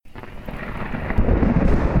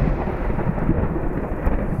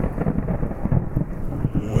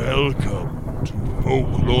Welcome to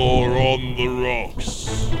Folklore on the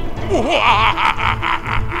Rocks.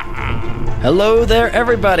 Hello there,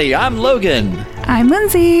 everybody. I'm Logan. I'm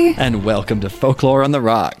Lindsay. And welcome to Folklore on the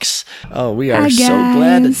Rocks. Oh, we are so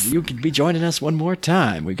glad that you could be joining us one more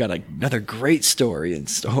time. We've got another great story in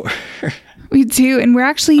store. We do, and we're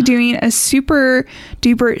actually doing a super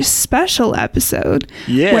duper special episode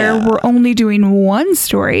where we're only doing one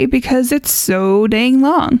story because it's so dang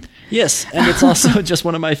long. Yes, and it's also just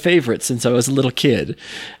one of my favorites since I was a little kid.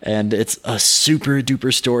 And it's a super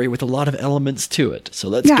duper story with a lot of elements to it. So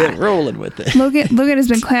let's get rolling with it. Logan has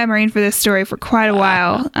been clamoring for this story for quite a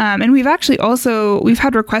while. And we've actually we've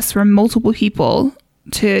had requests from multiple people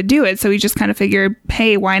to do it. So we just kind of figured,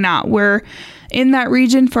 hey, why not? We're in that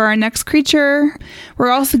region for our next creature. We're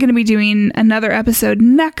also going to be doing another episode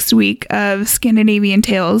next week of Scandinavian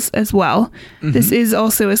Tales as well. Mm-hmm. This is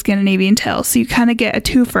also a Scandinavian tale, so you kind of get a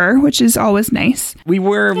twofer, which is always nice. We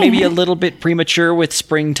were maybe a little bit premature with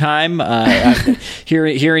springtime.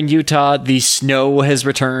 Here in Utah, the snow has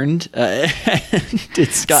returned.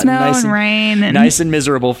 It's gotten snow and rain. Nice and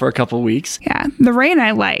miserable for a couple weeks. Yeah, the rain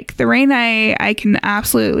I like. The rain I can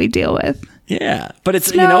absolutely deal with. Yeah, but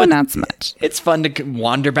it's not so much. It's fun to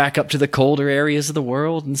wander back up to the colder areas of the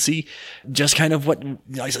world and see just kind of what,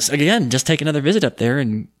 again, just take another visit up there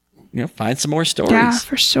and find some more stories. Yeah,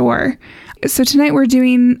 for sure. So tonight we're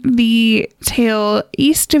doing the tale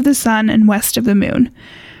East of the Sun and West of the Moon.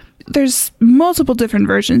 There's multiple different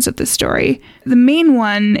versions of this story. The main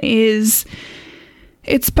one it's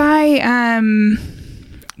by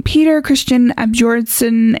Peter Christian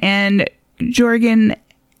Asbjornsen and Jorgen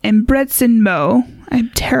Embretson Mo. I'm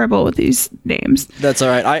terrible with these names. That's all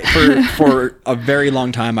right. For a very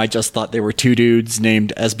long time, I just thought they were two dudes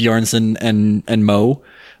named Asbjornsen and Mo.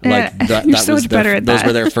 Like that you're so much better at that. Those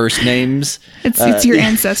were their first names. It's your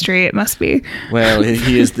ancestry. It must be. Well, let's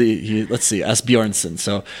see, Asbjornsen.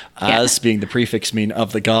 So As being the prefix mean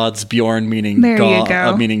of the gods, Bjorn meaning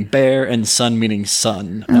meaning bear, and Sun meaning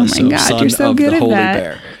sun. Oh my God, son you're so of good the at holy that.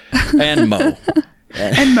 bear. And Mo.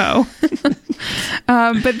 And Mo.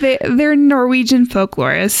 But they're Norwegian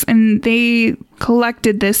folklorists, and they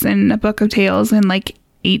collected this in a book of tales in like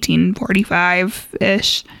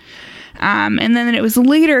 1845-ish. And then it was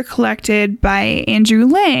later collected by Andrew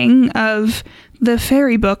Lang of the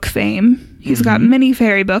fairy book fame. He's got many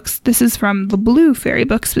fairy books. This is from the Blue Fairy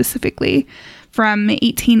Book specifically from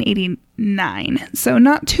 1889. So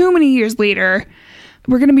not too many years later.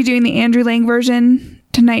 We're going to be doing the Andrew Lang version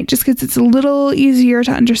tonight just because it's a little easier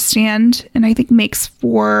to understand and I think makes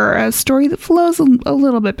for a story that flows a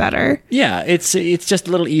little bit better. Yeah, it's just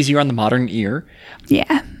a little easier on the modern ear.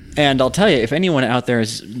 Yeah. And I'll tell you, if anyone out there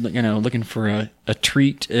is looking for a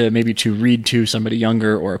treat, maybe to read to somebody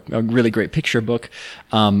younger or a really great picture book,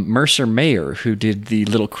 Mercer Mayer, who did the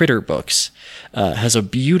Little Critter books, has a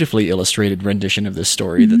beautifully illustrated rendition of this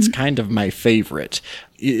story that's kind of my favorite.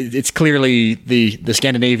 It's clearly the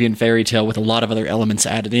Scandinavian fairy tale with a lot of other elements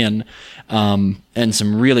added in, and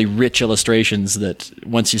some really rich illustrations that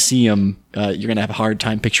once you see them, you're going to have a hard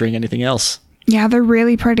time picturing anything else. Yeah, they're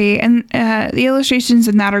really pretty. And the illustrations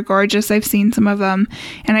in that are gorgeous. I've seen some of them.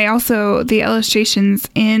 And the illustrations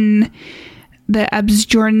in the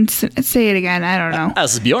Asbjornsen, say it again, I don't know.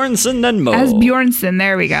 Asbjornsen and Mo. Asbjornsen,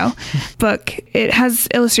 there we go. Book. It has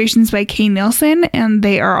illustrations by Kay Nielsen, and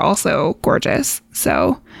they are also gorgeous.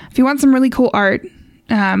 So if you want some really cool art,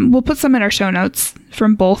 we'll put some in our show notes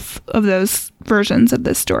from both of those versions of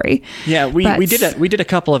this story. Yeah, we did a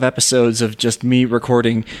couple of episodes of just me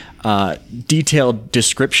recording detailed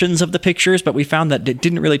descriptions of the pictures, but we found that it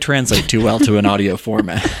didn't really translate too well to an audio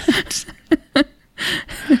format.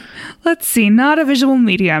 Let's see, not a visual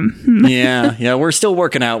medium. Yeah, we're still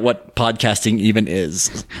working out what podcasting even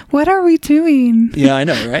is. What are we doing? Yeah, I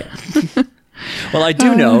know, right? Well, I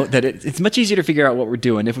do know that it's much easier to figure out what we're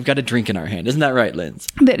doing if we've got a drink in our hand. Isn't that right, Linz?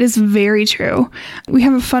 That is very true. We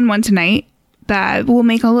have a fun one tonight that will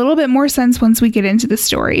make a little bit more sense once we get into the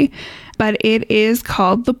story. But it is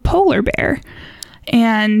called the Polar Bear.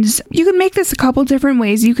 And you can make this a couple different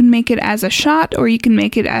ways. You can make it as a shot or you can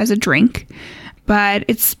make it as a drink. But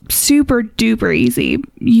it's super duper easy.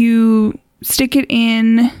 You stick it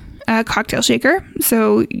in a cocktail shaker.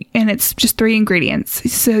 And it's just 3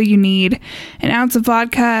 ingredients. So you need an ounce of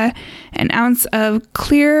vodka, an ounce of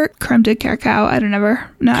clear creme de cacao. I don't ever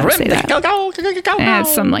know how to say that.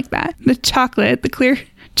 It's something like that. The chocolate, the clear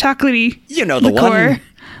chocolatey liqueur, one.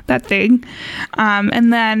 That thing.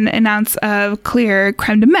 And then an ounce of clear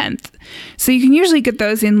creme de menthe. So you can usually get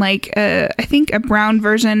those in I think a brown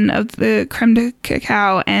version of the creme de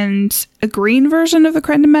cacao and a green version of the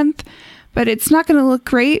creme de menthe. But it's not going to look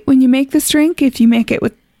great when you make this drink if you make it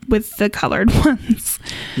with with the colored ones.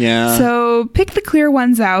 Yeah. So pick the clear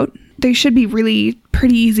ones out. They should be really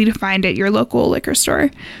pretty easy to find at your local liquor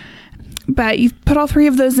store. But you put all 3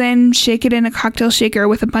 of those in, shake it in a cocktail shaker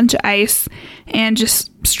with a bunch of ice, and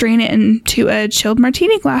just strain it into a chilled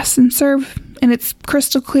martini glass and serve. And it's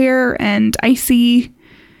crystal clear and icy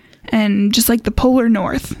and just like the polar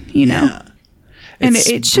north, you know? Yeah. And It's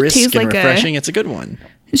it should brisk taste and like refreshing. It's a good one.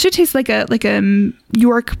 It should taste like a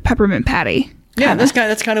York peppermint patty. Yeah, kinda.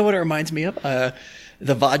 that's kind of what it reminds me of.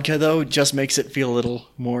 The vodka, though, just makes it feel a little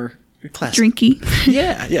more classic. Drinky.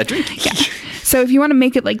 Yeah, drinky. So if you want to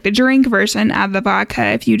make it like the drink version, add the vodka.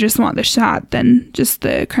 If you just want the shot, then just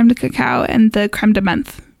the creme de cacao and the creme de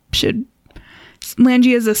menthe should land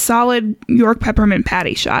you as a solid York peppermint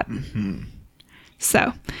patty shot. Mm-hmm.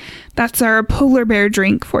 So that's our polar bear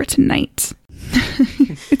drink for tonight.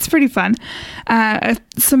 It's pretty fun.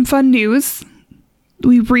 Some fun news.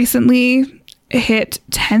 We recently hit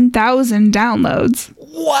 10,000 downloads.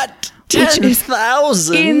 What? Which is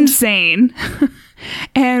 10,000? Insane.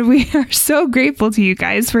 And we are so grateful to you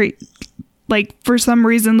guys for some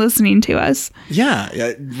reason listening to us.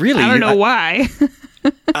 Yeah, really. I don't know why.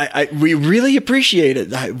 We really appreciate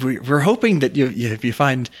it. We're hoping that you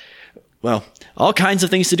find, well, all kinds of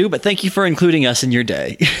things to do, but thank you for including us in your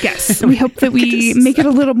day. Yes, we hope that we make it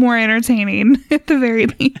a little more entertaining at the very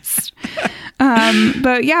least.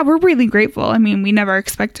 But yeah, we're really grateful. I mean, we never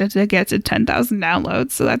expected to get to 10,000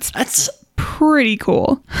 downloads, so that's pretty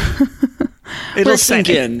cool. It'll sink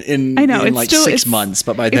in I know, in like 6 months,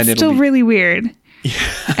 but by then it'll still be really weird.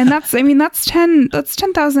 Yeah. And that's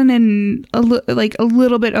 10,000 in a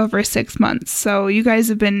little bit over 6 months. So you guys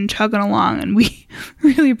have been chugging along, and we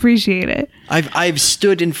really appreciate it. I've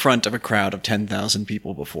stood in front of a crowd of 10,000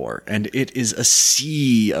 people before, and it is a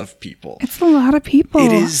sea of people. It's a lot of people.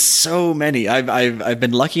 It is so many. I've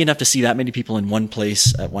been lucky enough to see that many people in one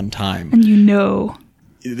place at one time.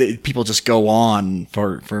 And people just go on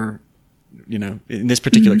for in this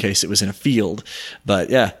particular case, it was in a field, but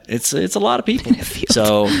yeah, it's a lot of people.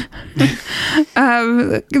 So,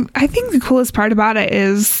 I think the coolest part about it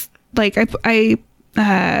is like I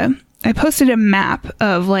posted a map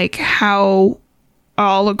of like how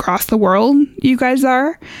all across the world you guys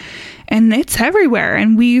are, and it's everywhere.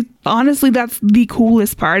 And honestly, that's the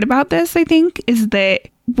coolest part about this. I think is that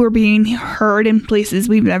we're being heard in places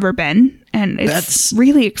we've never been. And it's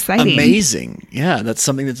really exciting. Amazing. Yeah, that's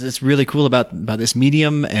something that's really cool about this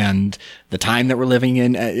medium and the time that we're living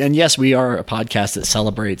in. And yes, we are a podcast that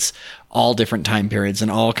celebrates all different time periods and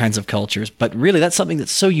all kinds of cultures. But really, that's something that's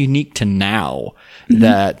so unique to now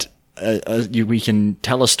that we can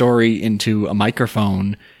tell a story into a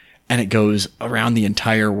microphone and it goes around the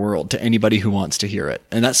entire world to anybody who wants to hear it.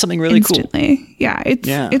 And that's something really Instantly. Cool. Yeah,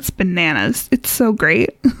 it's bananas. It's so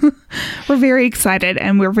great. We're very excited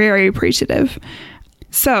and we're very appreciative.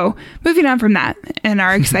 So, moving on from that and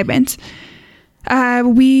our excitement,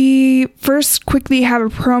 we first quickly have a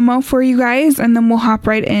promo for you guys, and then we'll hop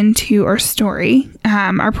right into our story.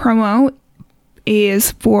 Our promo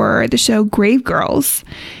is for the show Grave Girls.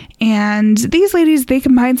 And these ladies, they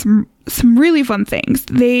combine some really fun things.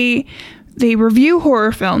 They review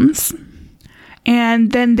horror films,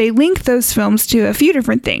 and then they link those films to a few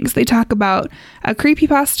different things. They talk about a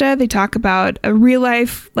creepypasta, they talk about a real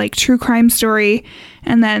life like true crime story,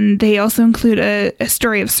 and then they also include a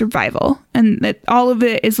story of survival, and that all of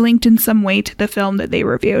it is linked in some way to the film that they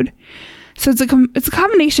reviewed. So it's a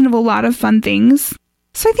combination of a lot of fun things.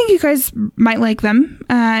 So I think you guys might like them.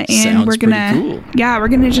 And Sounds we're gonna pretty cool. Yeah, we're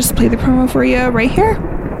gonna just play the promo for you right here.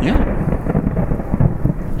 Yeah.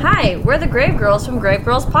 Hi, we're the Grave Girls from Grave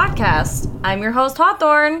Girls Podcast. I'm your host,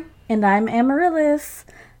 Hawthorne. And I'm Amaryllis.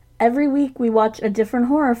 Every week we watch a different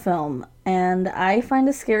horror film, and I find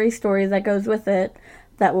a scary story that goes with it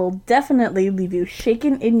that will definitely leave you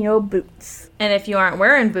shaking in your boots. And if you aren't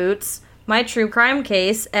wearing boots, my true crime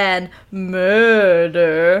case and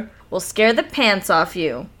murder will scare the pants off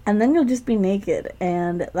you. And then you'll just be naked,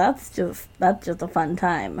 and that's just a fun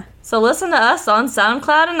time. So listen to us on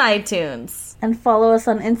SoundCloud and iTunes. And follow us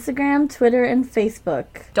on Instagram, Twitter, and Facebook.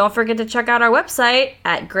 Don't forget to check out our website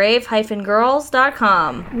at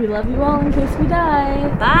grave-girls.com. We love you all in case we die.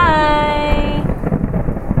 Bye!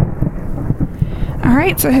 All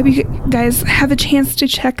right, so I hope you guys have a chance to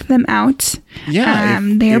check them out. Yeah,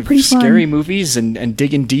 they are pretty fun. Scary movies and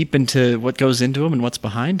digging deep into what goes into them and what's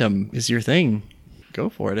behind them is your thing. Go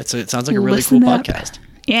for it. It sounds like a really Listen cool up. podcast.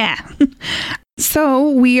 Yeah.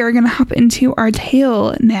 So we are going to hop into our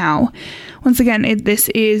tale now. Once again, this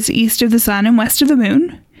is East of the Sun and West of the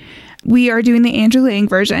Moon. We are doing the Andrew Lang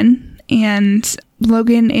version, and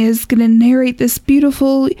Logan is going to narrate this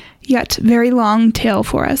beautiful yet very long tale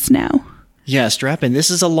for us now. Yeah, strap in.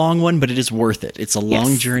 This is a long one, but it is worth it. It's a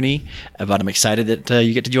long journey, but I'm excited that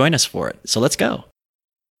you get to join us for it. So let's go.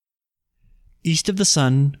 East of the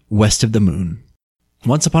sun, west of the moon.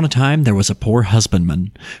 Once upon a time, there was a poor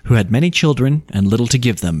husbandman who had many children and little to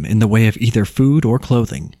give them in the way of either food or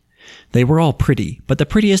clothing. They were all pretty, but the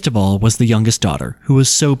prettiest of all was the youngest daughter, who was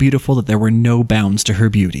so beautiful that there were no bounds to her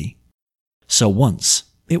beauty. So once,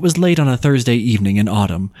 it was late on a Thursday evening in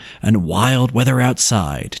autumn, and wild weather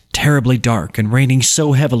outside, terribly dark and raining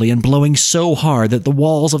so heavily and blowing so hard that the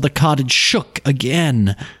walls of the cottage shook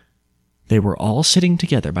again. They were all sitting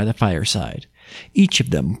together by the fireside, each of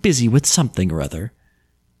them busy with something or other,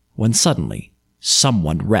 when suddenly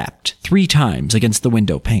someone rapped 3 times against the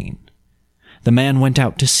window pane. The man went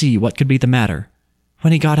out to see what could be the matter.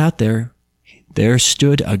 When he got out there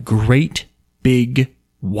stood a great, big,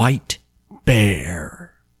 white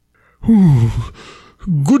bear.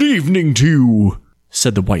 "Good evening to you,"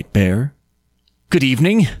 said the white bear. "Good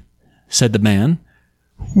evening," said the man.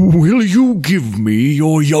 "Will you give me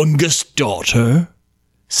your youngest daughter?"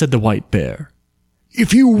 said the white bear.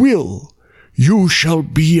 "If you will, you shall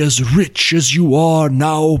be as rich as you are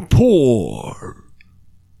now poor."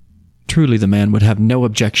 Truly the man would have no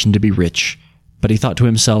objection to be rich, but he thought to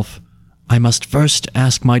himself, "I must first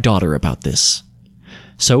ask my daughter about this."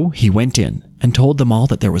 So he went in and told them all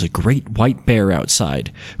that there was a great white bear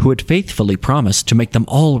outside, who had faithfully promised to make them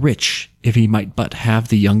all rich if he might but have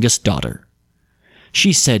the youngest daughter.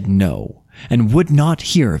 She said no, and would not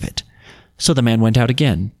hear of it. So the man went out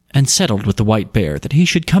again and settled with the white bear that he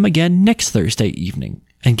should come again next Thursday evening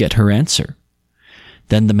and get her answer.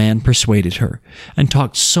 Then the man persuaded her, and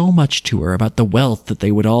talked so much to her about the wealth that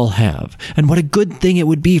they would all have, and what a good thing it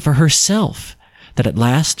would be for herself, that at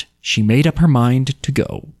last she made up her mind to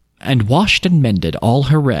go, and washed and mended all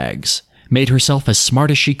her rags, made herself as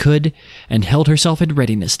smart as she could, and held herself in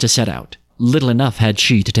readiness to set out. Little enough had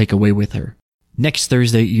she to take away with her. Next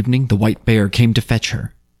Thursday evening the white bear came to fetch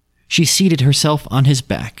her. She seated herself on his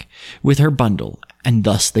back, with her bundle, and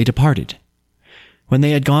thus they departed. When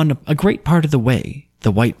they had gone a great part of the way,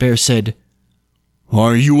 the white bear said,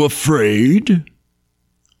 "Are you afraid?"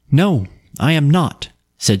 "No, I am not,"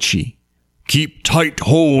 said she. "Keep tight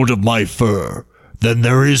hold of my fur, then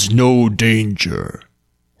there is no danger,"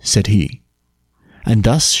 said he. And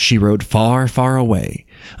thus she rode far, far away,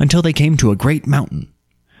 until they came to a great mountain.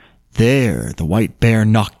 There the white bear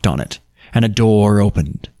knocked on it, and a door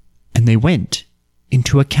opened, and they went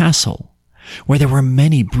into a castle, where there were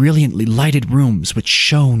many brilliantly lighted rooms which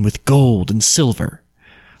shone with gold and silver.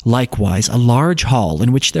 Likewise a large hall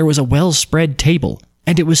in which there was a well-spread table,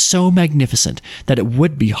 and it was so magnificent that it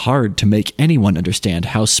would be hard to make anyone understand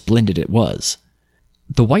how splendid it was.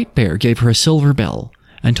 The white bear gave her a silver bell,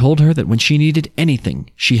 and told her that when she needed anything,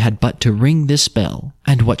 she had but to ring this bell,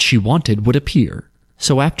 and what she wanted would appear.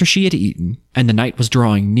 So after she had eaten, and the night was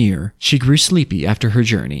drawing near, she grew sleepy after her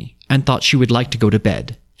journey, and thought she would like to go to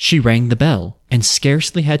bed. She rang the bell, and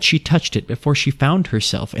scarcely had she touched it before she found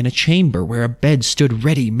herself in a chamber where a bed stood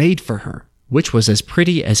ready made for her, which was as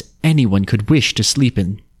pretty as anyone could wish to sleep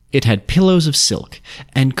in. It had pillows of silk,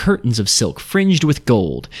 and curtains of silk fringed with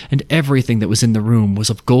gold, and everything that was in the room was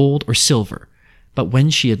of gold or silver. But when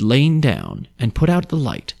she had lain down and put out the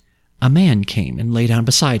light, a man came and lay down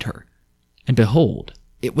beside her. And behold,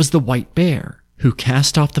 it was the white bear, who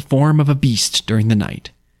cast off the form of a beast during the night.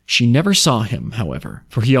 She never saw him, however,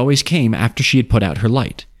 for he always came after she had put out her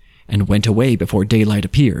light, and went away before daylight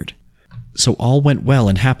appeared. So all went well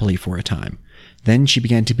and happily for a time. Then she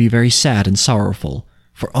began to be very sad and sorrowful,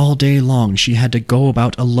 for all day long she had to go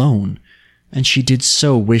about alone, and she did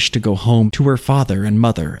so wish to go home to her father and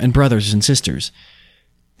mother and brothers and sisters.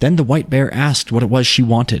 Then the white bear asked what it was she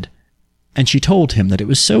wanted, and she told him that it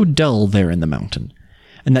was so dull there in the mountain,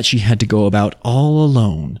 and that she had to go about all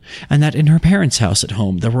alone, and that in her parents' house at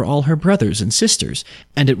home there were all her brothers and sisters,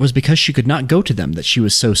 and it was because she could not go to them that she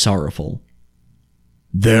was so sorrowful.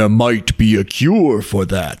 "There might be a cure for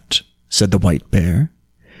that," said the white bear.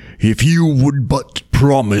 "If you would but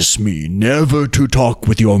promise me never to talk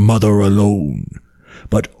with your mother alone,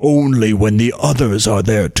 but only when the others are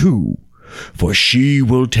there too, for she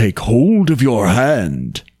will take hold of your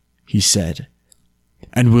hand," he said,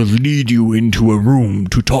 "and will lead you into a room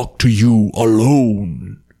to talk to you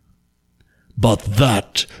alone. But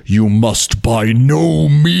that you must by no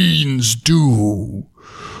means do,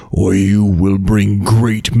 or you will bring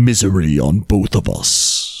great misery on both of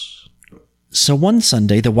us." So one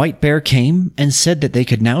Sunday the white bear came and said that they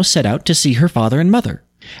could now set out to see her father and mother.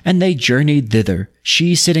 And they journeyed thither,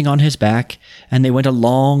 she sitting on his back, and they went a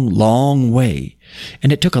long, long way,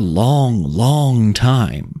 and it took a long, long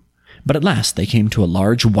time. But at last they came to a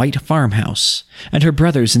large white farmhouse, and her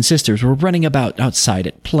brothers and sisters were running about outside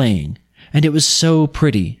it playing, and it was so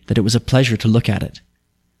pretty that it was a pleasure to look at it.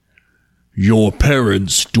 "Your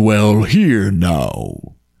parents dwell here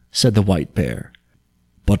now," said the white bear.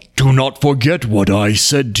 "But do not forget what I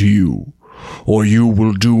said to you, or you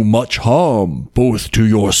will do much harm both to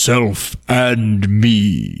yourself and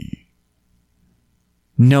me."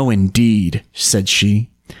 "No, indeed," said she.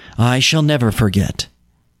 "I shall never forget."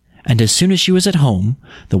 And as soon as she was at home,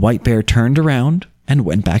 the white bear turned around and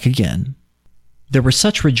went back again. There were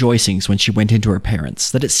such rejoicings when she went into her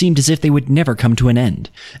parents that it seemed as if they would never come to an end.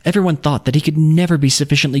 Everyone thought that he could never be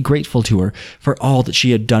sufficiently grateful to her for all that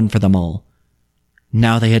she had done for them all.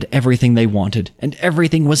 Now they had everything they wanted, and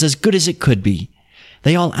everything was as good as it could be.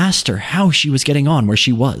 They all asked her how she was getting on where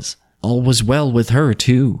she was. All was well with her,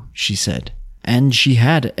 too, she said, and she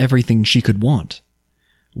had everything she could want.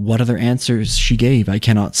 What other answers she gave I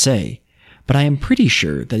cannot say, but I am pretty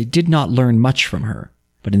sure that they did not learn much from her.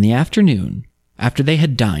 But in the afternoon, after they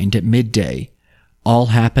had dined at midday, all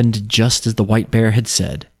happened just as the white bear had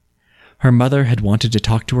said. Her mother had wanted to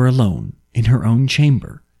talk to her alone, in her own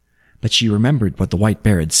chamber, but she remembered what the white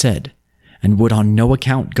bear had said, and would on no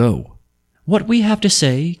account go. "What we have to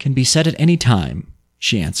say can be said at any time,"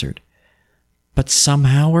 she answered. But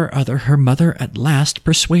somehow or other her mother at last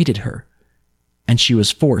persuaded her, and she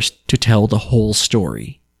was forced to tell the whole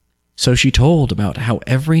story. So she told about how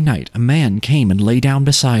every night a man came and lay down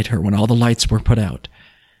beside her when all the lights were put out,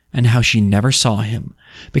 and how she never saw him,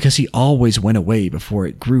 because he always went away before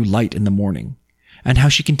it grew light in the morning, and how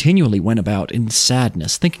she continually went about in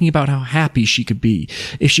sadness, thinking about how happy she could be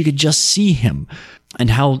if she could just see him,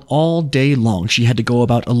 and how all day long she had to go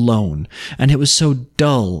about alone, and it was so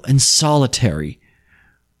dull and solitary.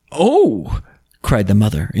 "Oh!" cried the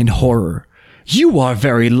mother in horror. "You are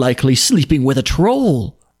very likely sleeping with a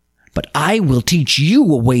troll. But I will teach you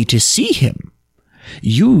a way to see him.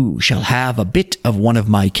 You shall have a bit of one of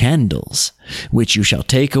my candles, which you shall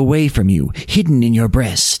take away from you, hidden in your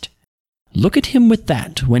breast. Look at him with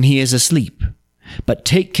that when he is asleep, but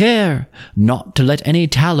take care not to let any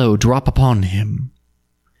tallow drop upon him."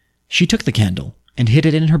 She took the candle and hid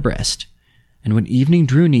it in her breast, and when evening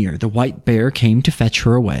drew near, the white bear came to fetch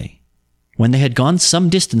her away. When they had gone some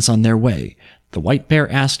distance on their way, the white bear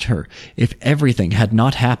asked her if everything had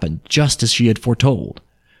not happened just as she had foretold,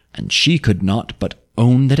 and she could not but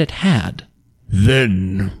own that it had.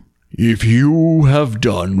 "Then, if you have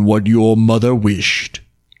done what your mother wished,"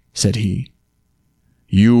 said he,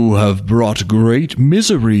 "you have brought great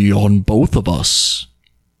misery on both of us."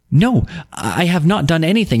 "No, I have not done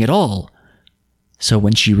anything at all." So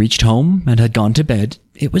when she reached home and had gone to bed,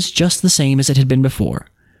 it was just the same as it had been before.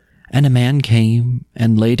 And a man came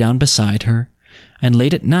and lay down beside her, and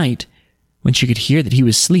late at night, when she could hear that he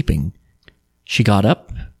was sleeping, she got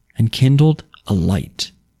up and kindled a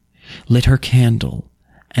light, lit her candle,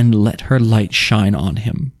 and let her light shine on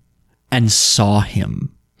him, and saw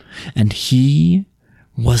him. And he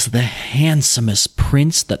was the handsomest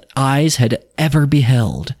prince that eyes had ever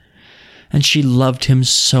beheld. And she loved him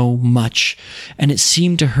so much, and it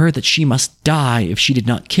seemed to her that she must die if she did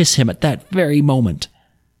not kiss him at that very moment.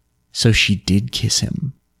 So she did kiss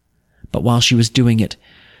him. But while she was doing it,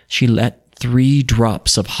 she let 3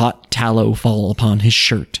 drops of hot tallow fall upon his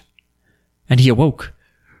shirt. And he awoke.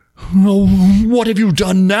 "Oh, what have you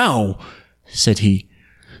done now?" said he.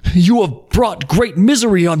 "You have brought great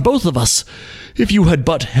misery on both of us. If you had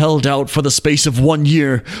but held out for the space of 1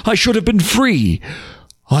 year, I should have been free.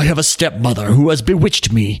 I have a stepmother who has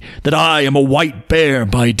bewitched me, that I am a white bear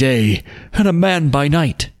by day, and a man by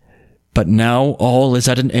night. But now all is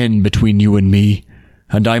at an end between you and me,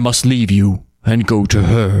 and I must leave you and go to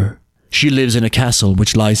her. She lives in a castle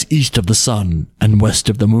which lies east of the sun and west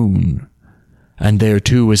of the moon. And there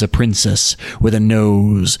too is a princess with a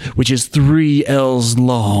nose which is 3 ells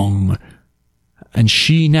long. And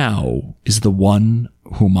she now is the one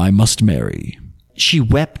whom I must marry." She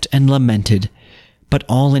wept and lamented, but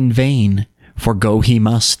all in vain, for go he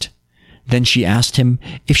must. Then she asked him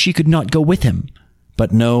if she could not go with him,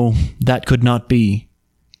 but no, that could not be.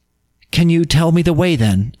 "Can you tell me the way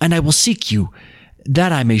then, and I will seek you?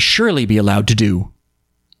 That I may surely be allowed to do."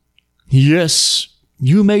 "Yes,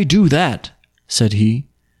 you may do that," said he.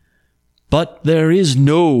 "But there is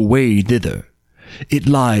no way thither. It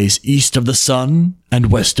lies east of the sun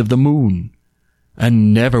and west of the moon,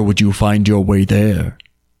 and never would you find your way there."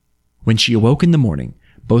 When she awoke in the morning,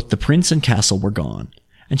 both the prince and castle were gone,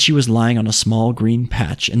 and she was lying on a small green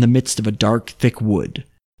patch in the midst of a dark, thick wood.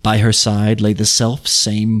 By her side lay the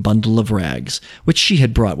self-same bundle of rags, which she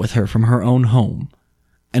had brought with her from her own home.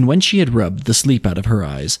 And when she had rubbed the sleep out of her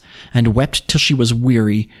eyes, and wept till she was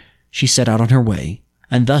weary, she set out on her way,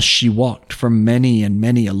 and thus she walked for many and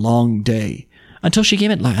many a long day, until she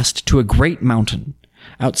came at last to a great mountain.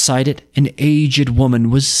 Outside it, an aged woman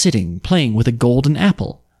was sitting, playing with a golden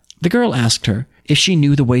apple. The girl asked her if she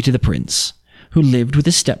knew the way to the prince, who lived with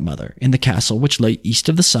his stepmother in the castle which lay east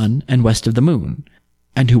of the sun and west of the moon,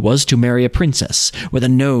 and who was to marry a princess with a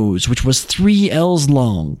nose which was 3 ells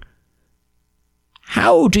long.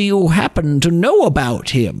 "How do you happen to know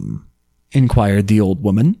about him?" inquired the old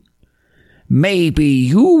woman. "Maybe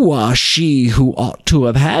you are she who ought to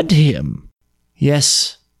have had him."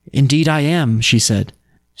 "Yes, indeed I am," she said.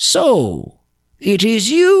 "So, it is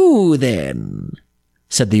you, then,"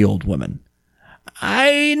 said the old woman.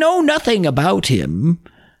 "I know nothing about him,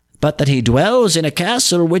 but that he dwells in a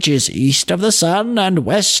castle which is east of the sun and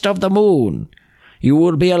west of the moon. You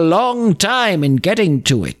will be a long time in getting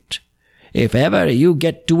to it, if ever you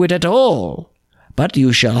get to it at all, but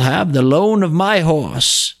you shall have the loan of my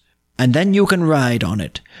horse, and then you can ride on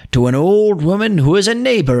it to an old woman who is a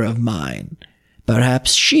neighbor of mine.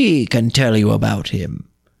 Perhaps she can tell you about him.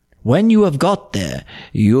 When you have got there,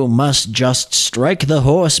 you must just strike the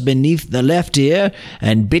horse beneath the left ear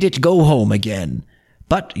and bid it go home again.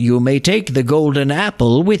 But you may take the golden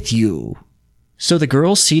apple with you." So the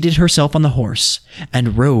girl seated herself on the horse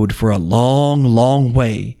and rode for a long, long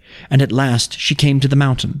way, and at last she came to the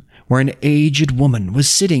mountain, where an aged woman was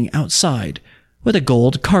sitting outside with a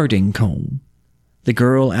gold carding comb. The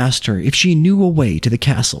girl asked her if she knew a way to the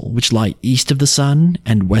castle which lay east of the sun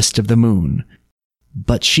and west of the moon.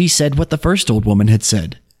 But she said what the first old woman had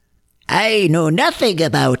said. "I know nothing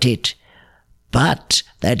about it, but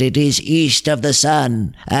that it is east of the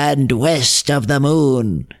sun and west of the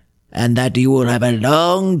moon, and that you will have a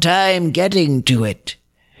long time getting to it,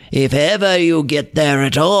 if ever you get there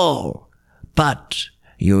at all. But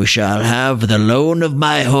you shall have the loan of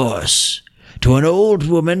my horse to an old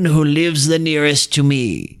woman who lives the nearest to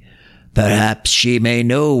me. Perhaps she may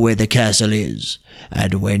know where the castle is,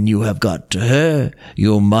 and when you have got to her,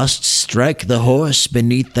 you must strike the horse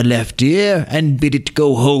beneath the left ear and bid it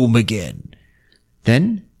go home again."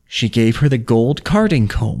 Then she gave her the gold carding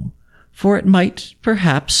comb, for it might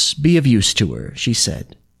perhaps be of use to her, she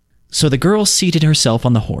said. So the girl seated herself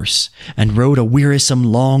on the horse and rode a wearisome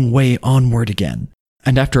long way onward again,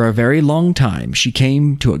 and after a very long time she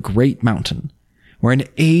came to a great mountain, where an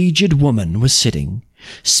aged woman was sitting,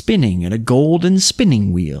 spinning in a golden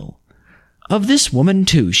spinning wheel. Of this woman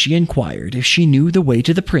too she inquired if she knew the way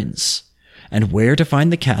to the prince, and where to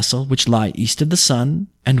find the castle which lay east of the sun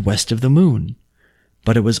and west of the moon.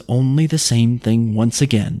 But it was only the same thing once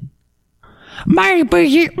again.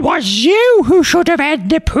 "Maybe it was you who should have had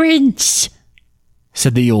the prince,"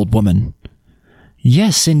 said the old woman.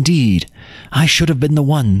 "Yes, indeed, I should have been the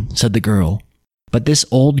one," said the girl. But this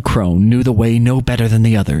old crone knew the way no better than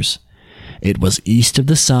the others. It was east of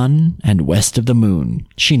the sun and west of the moon.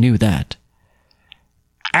 She knew that.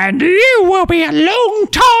 "And you will be a long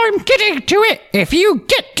time getting to it, if you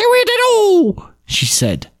get to it at all," she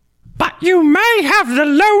said. "But you may have the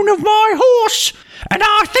loan of my horse, and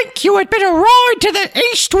I think you had better ride to the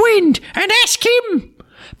east wind and ask him.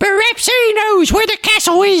 Perhaps he knows where the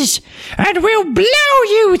castle is, and will blow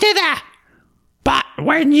you thither. But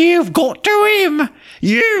when you've got to him,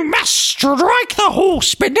 you must strike the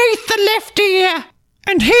horse beneath the left ear,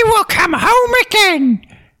 and he will come home again."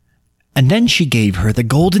 And then she gave her the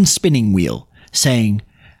golden spinning wheel, saying,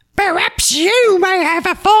 "Perhaps you may have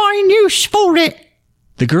a fine use for it."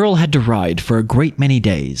 The girl had to ride for a great many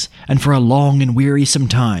days, and for a long and wearisome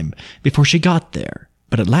time, before she got there.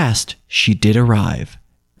 But at last she did arrive.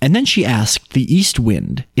 And then she asked the east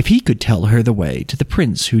wind if he could tell her the way to the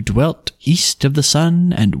prince who dwelt east of the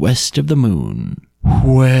sun and west of the moon.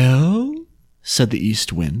 "Well," said the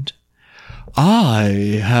east wind,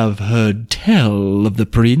 "I have heard tell of the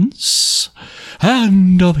prince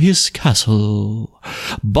and of his castle,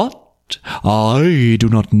 but I do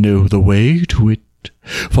not know the way to it,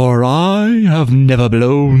 for I have never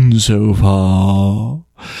blown so far.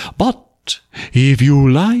 But if you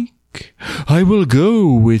like, I will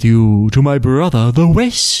go with you to my brother the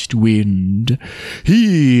west wind.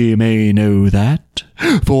 He may know that,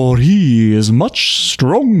 for he is much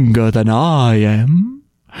stronger than I am.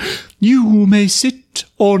 You may sit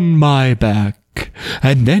on my back,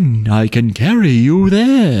 and then I can carry you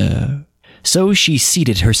there." So she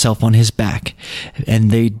seated herself on his back, and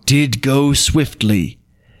they did go swiftly.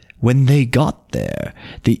 When they got there,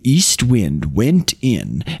 the east wind went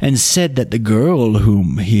in and said that the girl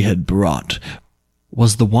whom he had brought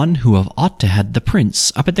was the one who ought to had the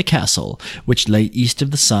prince up at the castle, which lay east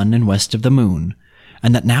of the sun and west of the moon,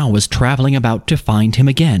 and that now was traveling about to find him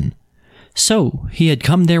again. So he had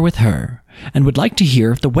come there with her, and would like to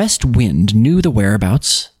hear if the west wind knew the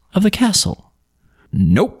whereabouts of the castle.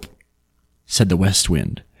 "Nope," said the west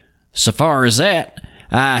wind. "So far as that,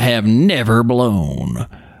 I have never blown.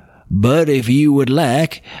 But if you would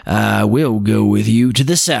like, I will go with you to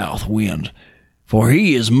the south wind, for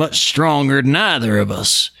he is much stronger than either of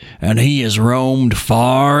us, and he has roamed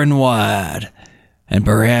far and wide, and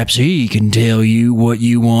perhaps he can tell you what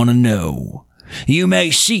you want to know. You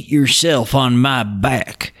may seat yourself on my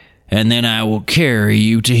back, and then I will carry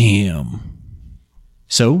you to him."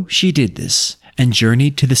 So she did this, and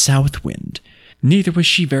journeyed to the south wind. Neither was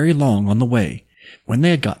she very long on the way. When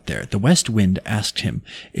they had got there, the west wind asked him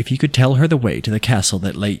if he could tell her the way to the castle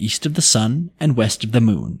that lay east of the sun and west of the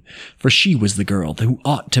moon, for she was the girl who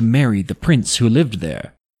ought to marry the prince who lived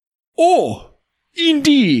there. "Oh,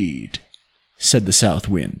 indeed," said the south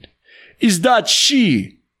wind. "Is that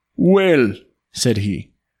she? Well," said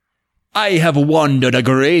he, "I have wandered a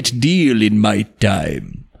great deal in my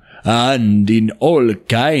time, and in all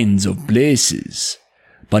kinds of places,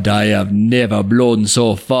 but I have never blown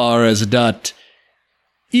so far as that.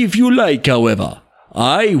 If you like, however,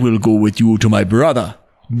 I will go with you to my brother,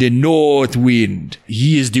 the North Wind.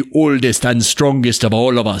 He is the oldest and strongest of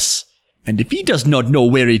all of us, and if he does not know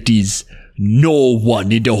where it is, no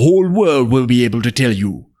one in the whole world will be able to tell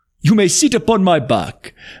you. You may sit upon my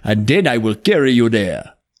back, and then I will carry you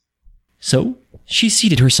there." So she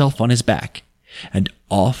seated herself on his back, and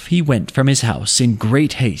off he went from his house in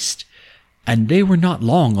great haste, and they were not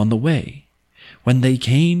long on the way. When they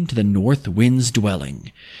came to the North Wind's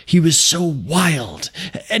dwelling, he was so wild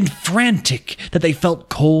and frantic that they felt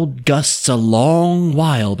cold gusts a long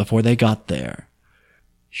while before they got there.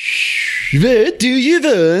 "What do you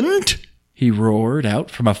want?" he roared out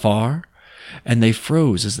from afar, and they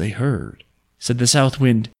froze as they heard. Said the south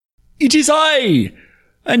wind, "It is I,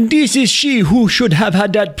 and this is she who should have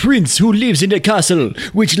had that prince who lives in the castle,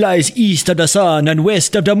 which lies east of the sun and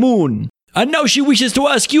west of the moon. And now she wishes to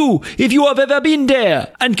ask you if you have ever been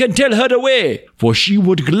there, and can tell her the way, for she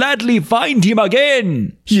would gladly find him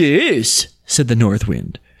again." "Yes," said the north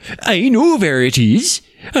wind, "I know where it is.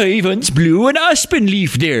 I once blew an aspen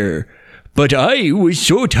leaf there. But I was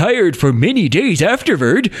so tired for many days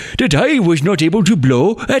afterward that I was not able to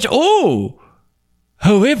blow at all.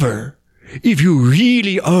 However, if you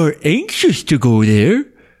really are anxious to go there,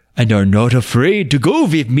 and are not afraid to go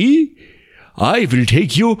with me, I will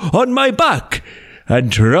take you on my back,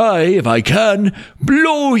 and try, if I can,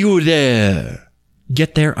 blow you there."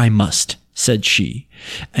 "Get there I must," said she,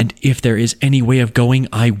 "and if there is any way of going,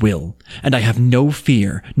 I will, and I have no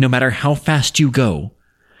fear, no matter how fast you go."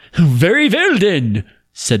 "Very well, then,"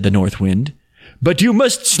 said the north wind. "But you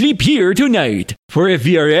must sleep here tonight, for if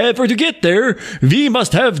we are ever to get there, we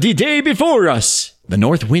must have the day before us." The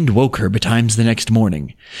north wind woke her betimes the next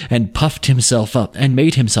morning, and puffed himself up, and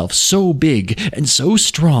made himself so big and so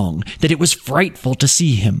strong that it was frightful to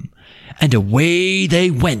see him. And away they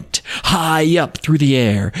went, high up through the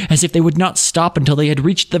air, as if they would not stop until they had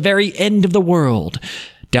reached the very end of the world.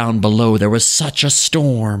 Down below there was such a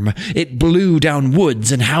storm. It blew down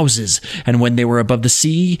woods and houses, and when they were above the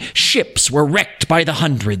sea, ships were wrecked by the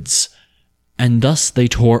hundreds. And thus they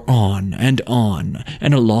tore on, and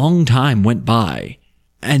a long time went by.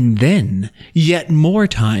 And then yet more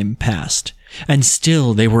time passed, and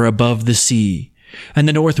still they were above the sea. And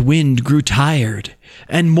the north wind grew tired,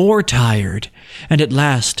 and more tired, and at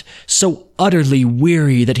last so utterly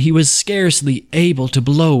weary that he was scarcely able to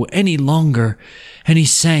blow any longer, and he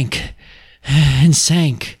sank and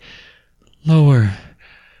sank, lower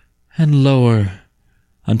and lower,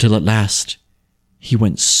 until at last he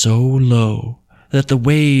went so low that the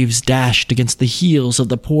waves dashed against the heels of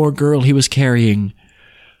the poor girl he was carrying.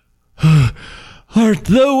 "Art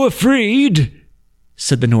thou afraid?"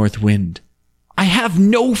 said the north wind. "I have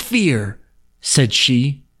no fear," said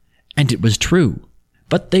she, and it was true.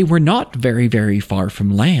 But they were not very, very far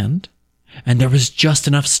from land, and there was just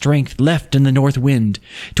enough strength left in the north wind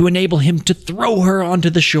to enable him to throw her onto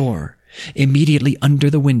the shore, immediately under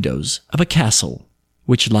the windows of a castle,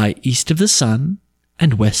 which lie east of the sun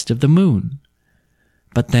and west of the moon.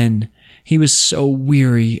 But then he was so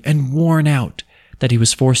weary and worn out that he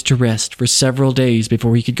was forced to rest for several days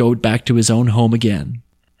before he could go back to his own home again.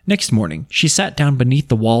 Next morning, she sat down beneath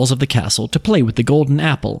the walls of the castle to play with the golden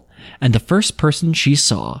apple, and the first person she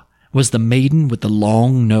saw was the maiden with the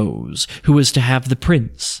long nose, who was to have the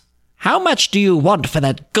prince. "How much do you want for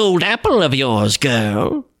that gold apple of yours,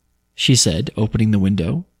 girl?" she said, opening the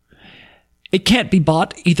window. "It can't be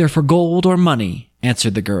bought either for gold or money,"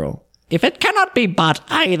 answered the girl. "If it cannot be bought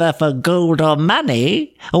either for gold or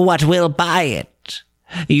money, what will buy it?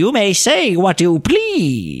 You may say what you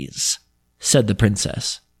please," said the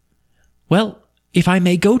princess. "Well, if I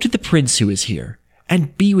may go to the prince who is here,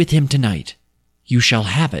 and be with him tonight, you shall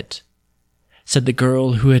have it," said the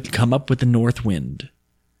girl who had come up with the north wind.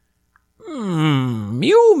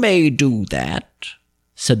 You may do that,"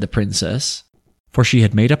 said the princess, for she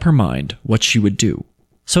had made up her mind what she would do.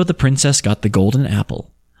 So the princess got the golden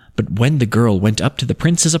apple. But when the girl went up to the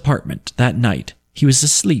prince's apartment that night, he was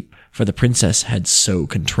asleep, for the princess had so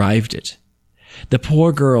contrived it. The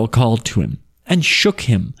poor girl called to him, and shook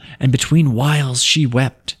him, and between whiles she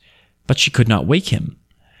wept, but she could not wake him.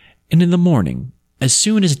 And in the morning, as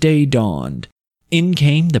soon as day dawned, in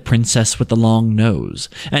came the princess with the long nose,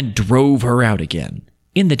 and drove her out again.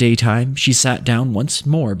 In the daytime she sat down once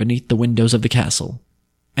more beneath the windows of the castle,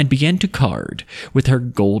 and began to card with her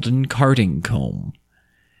golden carding comb.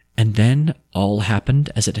 And then all happened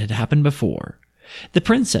as it had happened before. The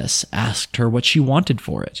princess asked her what she wanted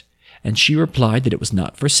for it, and she replied that it was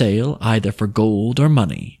not for sale either for gold or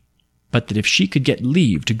money, but that if she could get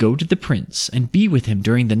leave to go to the prince and be with him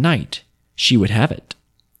during the night, she would have it.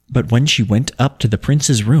 But when she went up to the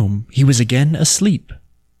prince's room, he was again asleep.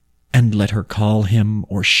 And let her call him,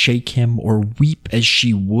 or shake him, or weep as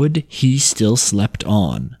she would, he still slept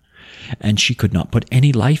on, and she could not put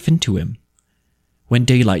any life into him. When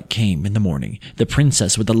daylight came in the morning, the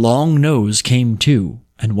princess with the long nose came too,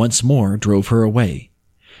 and once more drove her away.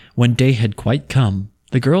 When day had quite come,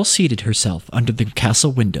 the girl seated herself under the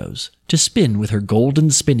castle windows to spin with her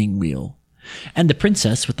golden spinning wheel, and the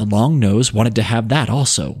princess with the long nose wanted to have that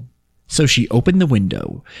also. So she opened the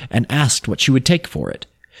window and asked what she would take for it.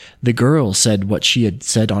 The girl said what she had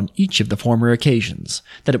said on each of the former occasions,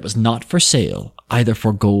 that it was not for sale, either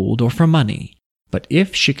for gold or for money, but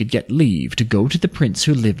if she could get leave to go to the prince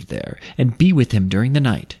who lived there and be with him during the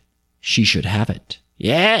night, she should have it.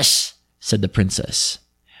 "Yes," said the princess,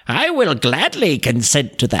 "I will gladly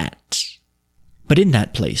consent to that." But in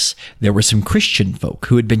that place there were some Christian folk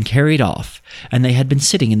who had been carried off, and they had been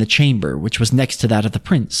sitting in the chamber which was next to that of the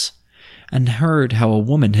prince, and heard how a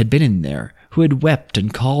woman had been in there, who had wept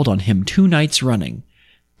and called on him 2 nights running.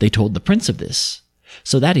 They told the prince of this.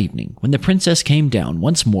 So that evening, when the princess came down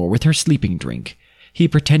once more with her sleeping drink, he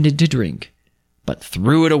pretended to drink, but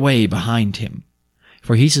threw it away behind him,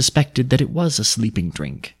 for he suspected that it was a sleeping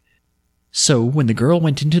drink. So when the girl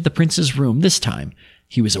went into the prince's room this time,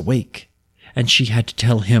 he was awake, and she had to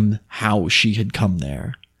tell him how she had come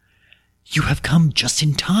there. "You have come just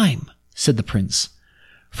in time," said the prince,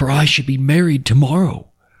 "for I should be married tomorrow.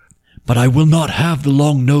 But I will not have the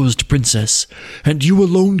long-nosed princess, and you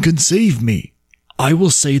alone can save me. I will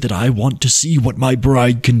say that I want to see what my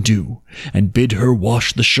bride can do, and bid her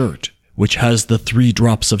wash the shirt, which has the 3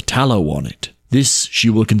 drops of tallow on it. This she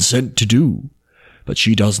will consent to do, but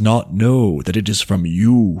she does not know that it is from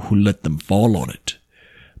you who let them fall on it.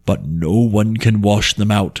 But no one can wash them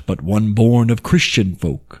out but one born of Christian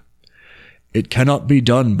folk. It cannot be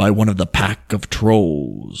done by one of the pack of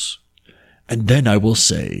trolls. And then I will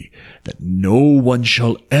say that no one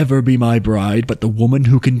shall ever be my bride but the woman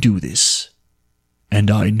who can do this.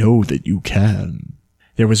 And I know that you can."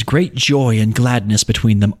 There was great joy and gladness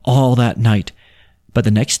between them all that night. But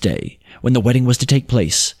the next day, when the wedding was to take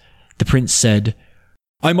place, the prince said,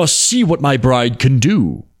 "I must see what my bride can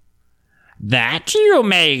do." "That you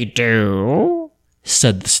may do,"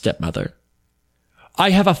 said the stepmother. "I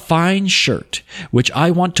have a fine shirt, which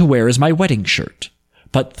I want to wear as my wedding shirt.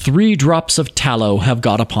 But 3 drops of tallow have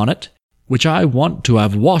got upon it, which I want to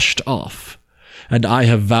have washed off. And I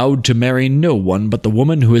have vowed to marry no one but the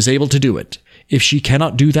woman who is able to do it. If she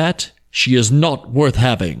cannot do that, she is not worth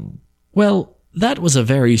having." Well, that was a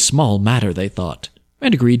very small matter, they thought,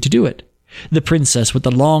 and agreed to do it. The princess with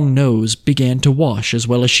the long nose began to wash as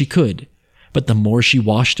well as she could, but the more she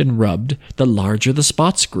washed and rubbed, the larger the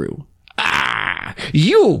spots grew. "Ah,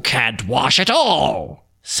 you can't wash at all,"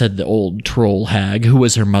 said the old troll hag, who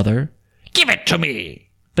was her mother. "Give it to me."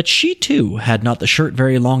 But she, too, had not the shirt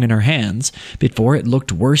very long in her hands before it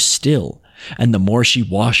looked worse still, and the more she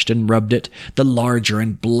washed and rubbed it, the larger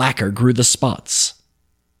and blacker grew the spots.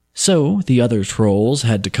 So the other trolls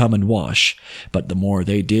had to come and wash, but the more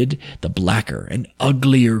they did, the blacker and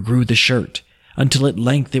uglier grew the shirt, until at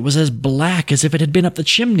length it was as black as if it had been up the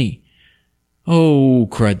chimney. "Oh,"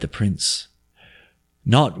 cried the prince,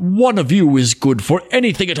 "not one of you is good for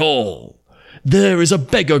anything at all. There is a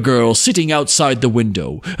beggar girl sitting outside the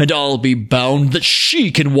window, and I'll be bound that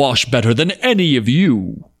she can wash better than any of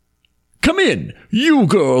you. Come in, you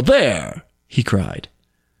girl there," he cried.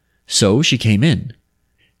 So she came in.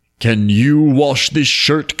 "Can you wash this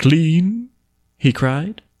shirt clean?" he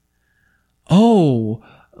cried. "Oh,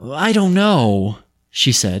 I don't know,"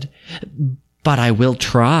 she said, "but I will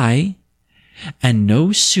try." And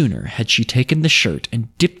no sooner had she taken the shirt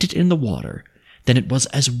and dipped it in the water than it was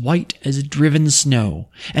as white as driven snow,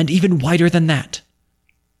 and even whiter than that.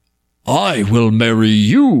 "I will marry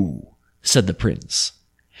you," said the prince.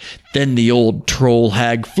 Then the old troll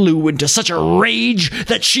hag flew into such a rage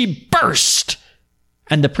that she burst.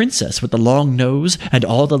 And the princess with the long nose and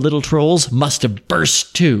all the little trolls must have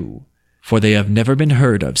burst too, for they have never been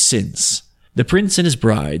heard of since. The prince and his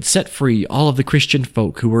bride set free all of the Christian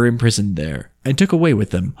folk who were imprisoned there, and took away with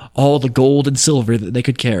them all the gold and silver that they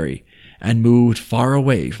could carry, and moved far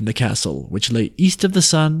away from the castle which lay east of the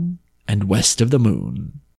sun and west of the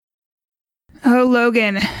moon. Oh,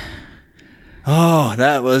 Logan. Oh,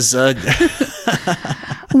 that was Long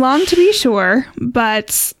to be sure,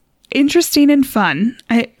 but interesting and fun.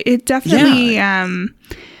 It definitely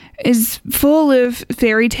is full of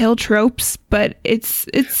fairy tale tropes, but it's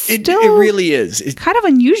still it really is. It's kind of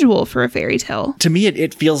unusual for a fairy tale. To me,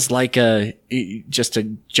 it feels like just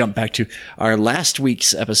to jump back to our last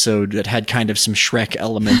week's episode that had kind of some Shrek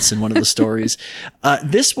elements in one of the stories.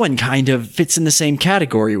 This one kind of fits in the same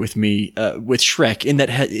category with me, with Shrek, in that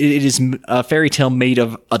it is a fairy tale made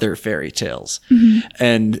of other fairy tales. Mm-hmm.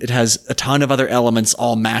 And it has a ton of other elements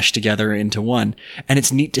all mashed together into one. And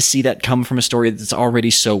it's neat to see that come from a story that's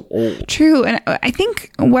already so old. True. And I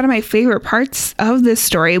think one of my favorite parts of this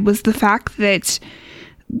story was the fact that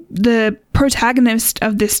the protagonist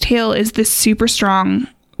of this tale is this super strong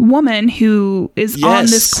woman who is on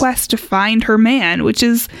this quest to find her man, which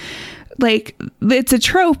is like, it's a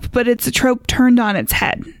trope, but it's a trope turned on its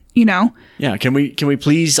head, you know? Yeah. Can we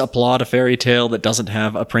please applaud a fairy tale that doesn't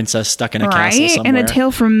have a princess stuck in a castle somewhere? And a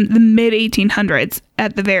tale from the mid 1800s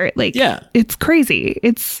at the very, it's crazy.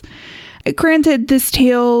 It's granted, this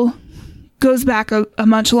tale goes back a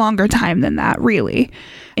much longer time than that, really.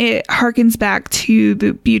 It harkens back to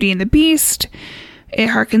the Beauty and the Beast. It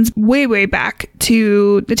harkens way, way back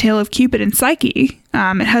to the tale of Cupid and Psyche.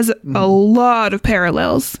 It has a lot of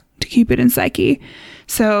parallels to Cupid and Psyche.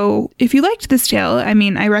 So if you liked this tale, I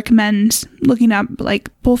mean, I recommend looking up like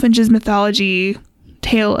Bulfinch's Mythology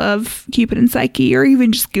Tale of Cupid and Psyche, or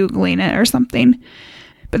even just Googling it or something.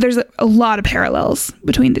 But there's a lot of parallels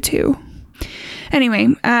between the two. Anyway,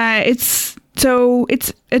 it's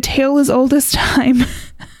a tale as old as time.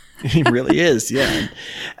 It really is, yeah.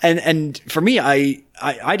 And for me, I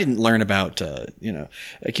didn't learn about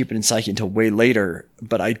Cupid and Psyche until way later,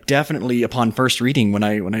 but I definitely, upon first reading, when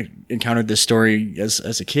I encountered this story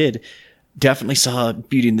as a kid, definitely saw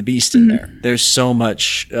Beauty and the Beast in there. There's so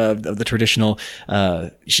much of the traditional.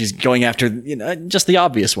 She's going after just the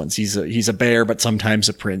obvious ones. He's a bear, but sometimes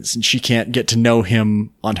a prince, and she can't get to know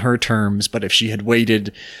him on her terms. But if she had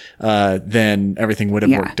waited, then everything would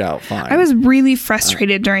have worked out fine. I was really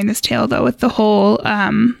frustrated during this tale, though, with the whole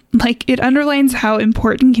it underlines how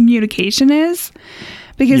important communication is.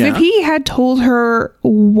 Because if he had told her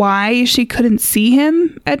why she couldn't see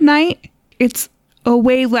him at night, it's a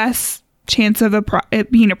way less chance of it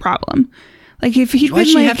being a problem. Like if he'd Why'd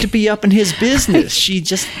been she have to be up in his business? She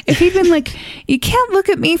just if he'd been like, you can't look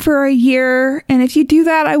at me for a year, and if you do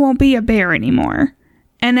that, I won't be a bear anymore,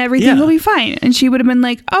 and everything will be fine. And she would have been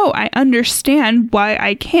like, oh, I understand why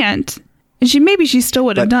I can't. And she still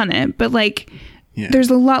would have done it, but there's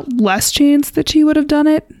a lot less chance that she would have done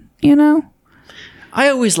it, you know? I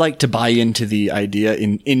always like to buy into the idea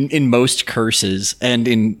in most curses and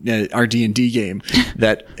in our D&D game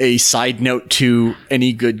that a side note to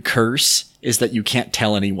any good curse is that you can't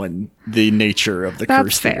tell anyone the nature of the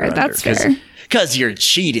curse. Fair. That's fair. Because you're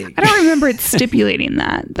cheating. I don't remember it stipulating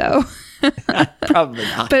that, though. Probably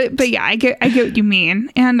not. But yeah, I get what you mean,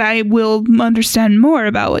 and I will understand more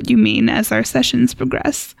about what you mean as our sessions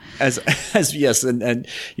progress. As yes, and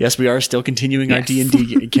yes, we are still continuing our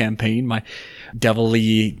D&D campaign. My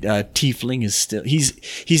devilly tiefling is still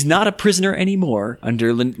he's not a prisoner anymore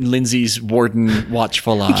under Lindsay's warden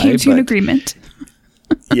watchful eye. He came to an agreement.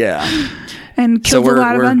 Yeah. And killed a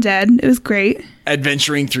lot of undead. It was great.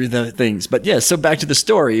 Adventuring through the things. But yeah, so back to the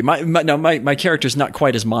story. My character's not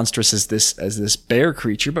quite as monstrous as this bear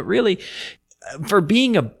creature, but really, for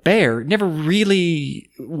being a bear, never really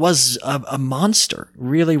was a monster.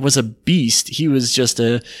 Really was a beast. He was just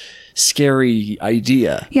a scary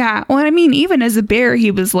idea. Yeah. Well, I mean, even as a bear,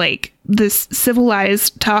 he was like this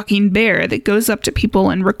civilized talking bear that goes up to people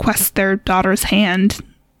and requests their daughter's hand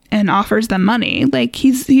and offers them money. Like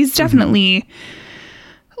he's definitely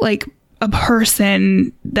like a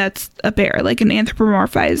person that's a bear, like an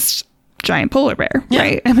anthropomorphized giant polar bear,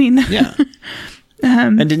 right? I mean, Yeah.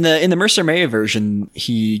 And in the Mercer Mayer version,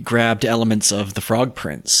 he grabbed elements of the Frog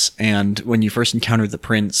Prince, and when you first encounter the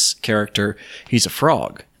Prince character, he's a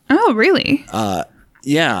frog. oh, really?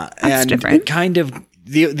 Yeah, That's and different. it kind of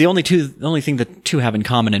the only thing the two have in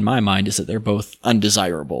common in my mind is that they're both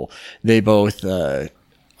undesirable. They both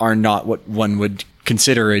are not what one would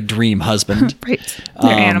consider a dream husband. Right.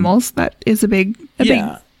 They're animals. That is a big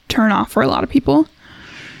yeah. turn off for a lot of people.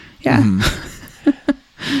 Yeah.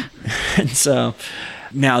 And so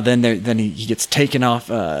now then he gets taken off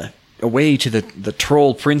away to the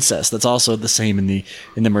troll princess. That's also the same in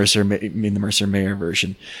the Mercer Mayer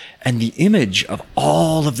version. And the image of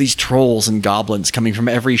all of these trolls and goblins coming from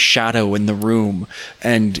every shadow in the room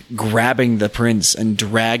and grabbing the prince and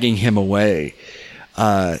dragging him away.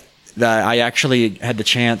 I actually had the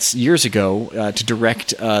chance years ago to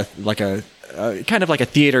direct like a kind of like a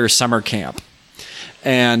theater summer camp.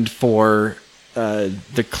 And for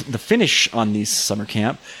the finish on these summer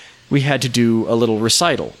camp, we had to do a little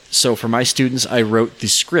recital. So for my students, I wrote the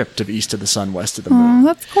script of East of the Sun, West of the Moon. Oh,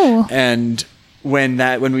 that's cool. And when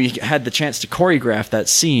we had the chance to choreograph that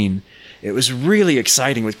scene, it was really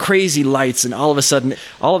exciting with crazy lights, and all of a sudden,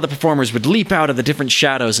 all of the performers would leap out of the different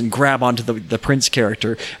shadows and grab onto the prince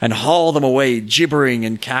character and haul them away, gibbering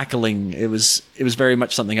and cackling. It was very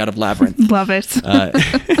much something out of Labyrinth. Love it.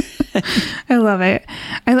 I love it.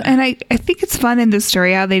 I think it's fun in this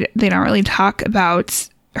story how they don't really talk about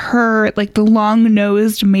her, like the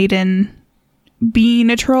long-nosed maiden being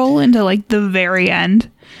a troll until like the very end.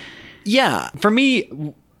 Yeah, for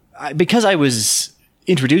me, because I was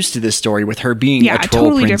introduced to this story with her being Yeah, a troll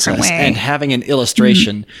totally princess different way. and having an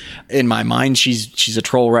illustration in my mind, she's a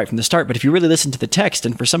troll right from the start. But if you really listen to the text,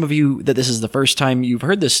 and for some of you that this is the first time you've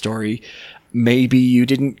heard this story, maybe you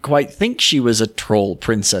didn't quite think she was a troll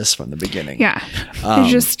princess from the beginning. Yeah. They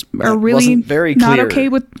just are that really wasn't very not clear. okay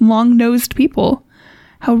with long-nosed people.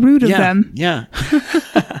 How rude of them. Yeah.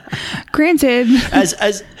 Granted.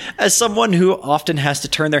 As someone who often has to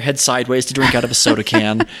turn their head sideways to drink out of a soda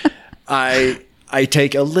can, I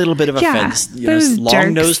take a little bit of offense. those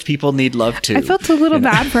Long-nosed jerks. people need love too. I felt a little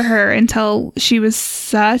bad for her until she was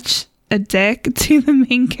such a dick to the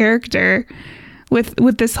main character with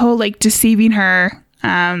this whole like deceiving her,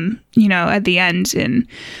 at the end, and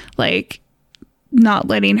like not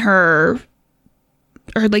letting her,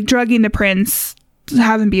 or like drugging the prince,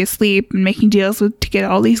 have him be asleep and making deals to get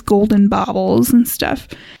all these golden baubles and stuff.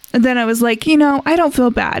 And then I was like, I don't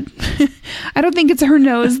feel bad. I don't think it's her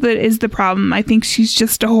nose that is the problem. I think she's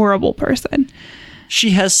just a horrible person.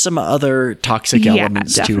 She has some other toxic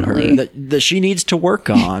elements definitely. to her that she needs to work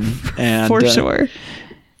on. And, For sure.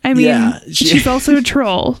 I mean, she's also a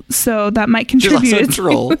troll, so that might contribute. She's also a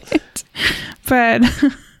troll. To it. But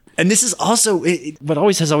and this is also what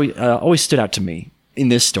always stood out to me in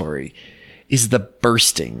this story is the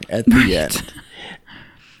bursting at the end.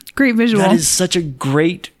 Great visual. That is such a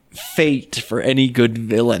great fate for any good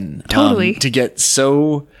villain. Totally. To get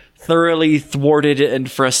so thoroughly thwarted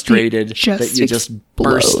and frustrated that you just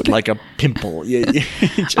burst like a pimple.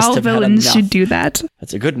 All villains should do that.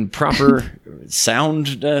 That's a good and proper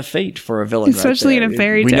sound fate for a villain. Especially right in a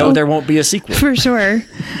fairy We tale. know there won't be a sequel. For sure.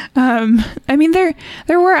 I mean, there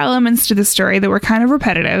were elements to the story that were kind of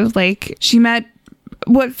repetitive. Like, she met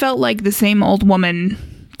what felt like the same old woman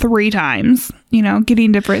 3 times,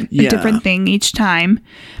 getting a different thing each time.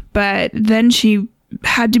 But then she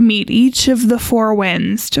had to meet each of the 4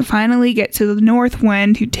 winds to finally get to the north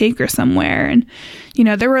wind who'd take her somewhere. And,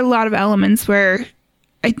 there were a lot of elements where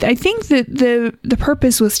I think that the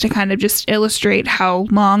purpose was to kind of just illustrate how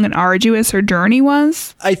long and arduous her journey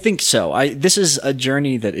was. I think so. This is a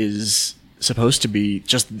journey that is supposed to be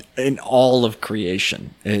just in all of creation.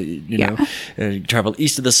 Travel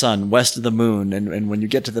east of the sun, west of the moon, and when you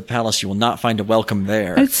get to the palace, you will not find a welcome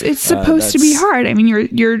there. It's supposed to be hard. I mean,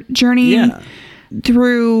 you're journeying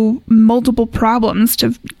through multiple problems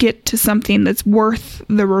to get to something that's worth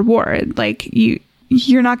the reward. Like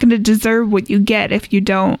you're not going to deserve what you get if you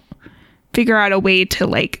don't figure out a way to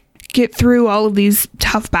like get through all of these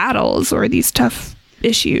tough battles or these tough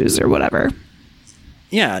issues or whatever.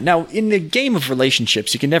 Yeah. Now, in the game of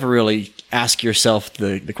relationships, you can never really ask yourself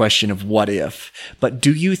the question of what if. But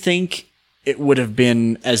do you think it would have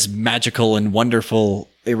been as magical and wonderful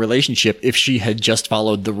a relationship if she had just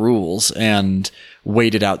followed the rules and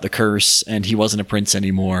waited out the curse and he wasn't a prince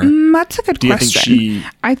anymore? That's a good question. Think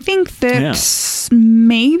I think that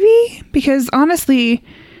maybe, because honestly,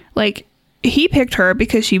 like, he picked her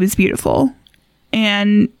because she was beautiful.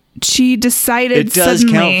 And she decided it does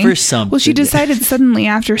suddenly, count for something. Well, she decided suddenly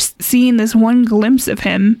after seeing this one glimpse of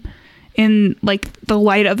him in like the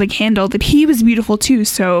light of a candle that he was beautiful too.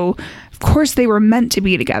 So of course they were meant to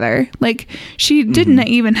be together. Like she didn't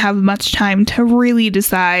even have much time to really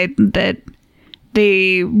decide that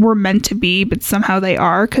they were meant to be, but somehow they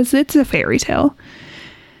are, because it's a fairy tale.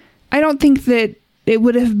 I don't think that it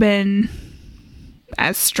would have been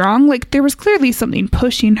as strong. Like there was clearly something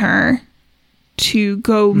pushing her to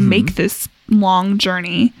go make this long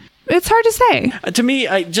journey. It's hard to say. To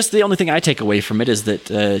me, just the only thing I take away from it is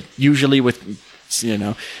that usually with,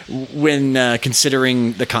 when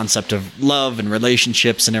considering the concept of love and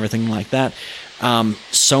relationships and everything like that,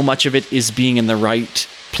 so much of it is being in the right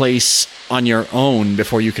place on your own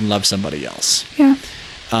before you can love somebody else. Yeah.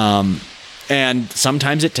 And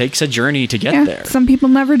sometimes it takes a journey to get there. Some people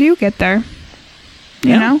never do get there.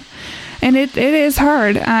 You know? And it is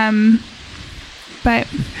hard. But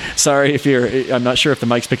sorry if I'm not sure if the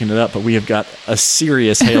mic's picking it up, but we have got a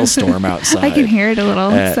serious hailstorm outside. I can hear it a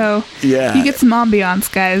little. So yeah, you get some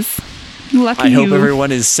ambiance, guys. Lucky you. I hope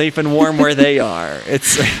everyone is safe and warm where they are.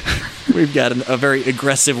 We've got a very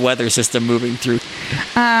aggressive weather system moving through.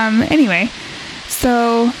 Anyway,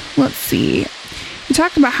 so let's see. We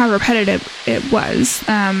talked about how repetitive it was,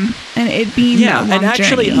 and it being that long and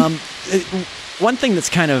actually, journey. One thing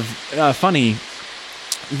that's kind of funny.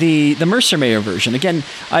 The Mercer Mayer version, again,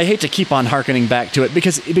 I hate to keep on hearkening back to it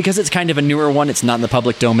because it's kind of a newer one. It's not in the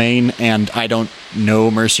public domain, and I don't know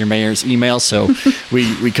Mercer Mayer's email, so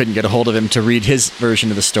we couldn't get a hold of him to read his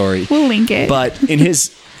version of the story. We'll link it. But in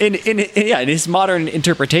his modern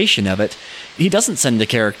interpretation of it, he doesn't send the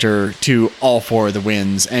character to all four of the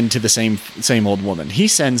winds and to the same old woman. He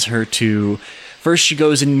sends her to... First, she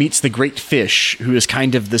goes and meets the great fish, who is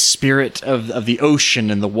kind of the spirit of the ocean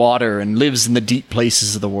and the water and lives in the deep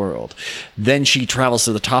places of the world. Then she travels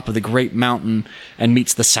to the top of the great mountain and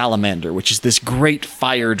meets the salamander, which is this great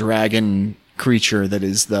fire dragon creature that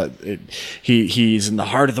is he's in the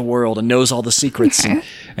heart of the world and knows all the secrets. Okay.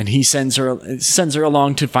 And he sends her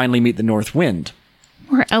along to finally meet the North Wind.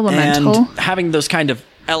 Or elemental. And having those kind of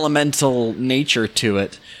elemental nature to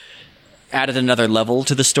it added another level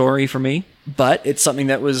to the story for me, but it's something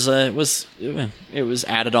that was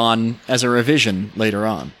added on as a revision later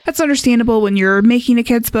on. That's understandable when you're making a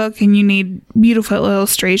kid's book and you need beautiful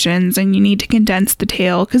illustrations and you need to condense the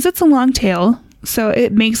tale because it's a long tale. So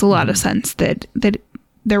it makes a lot of sense that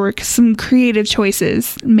there were some creative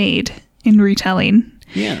choices made in retelling.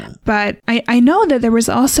 Yeah. But I know that there was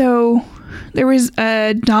a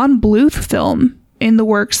Don Bluth film in the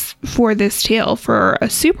works for this tale for a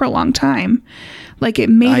super long time. Like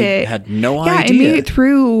it made I had no idea. Yeah, it made it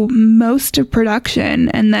through most of production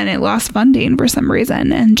and then it lost funding for some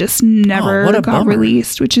reason and just never got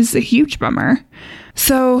released, which is a huge bummer.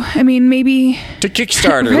 So, I mean, maybe to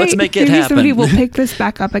Kickstarter, right? Let's make it maybe happen. Somebody will pick this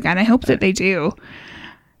back up again. I hope that they do.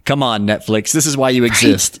 Come on, Netflix. This is why you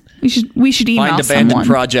exist. We should email Find abandoned someone.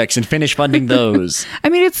 projects and finish funding those. I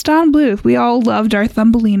mean, it's Don Bluth. We all loved our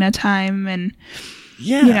Thumbelina time and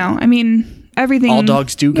I mean, everything. All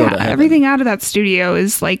dogs do go to heaven. Everything out of that studio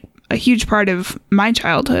is like a huge part of my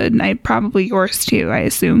childhood, and probably yours too, I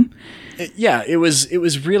assume. Yeah, it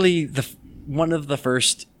was really one of the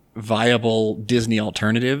first viable Disney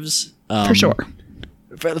alternatives. For sure.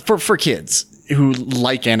 For kids who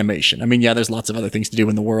like animation. I mean, yeah, there's lots of other things to do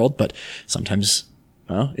in the world, but sometimes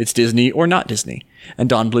it's Disney or not Disney. And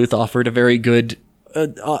Don Bluth offered a very good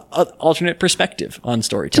alternate perspective on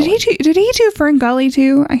storytelling. Did he do Ferngully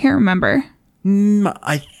too? I can't remember.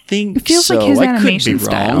 I think it feels so. like his I animation could be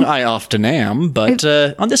style. wrong. I often am, but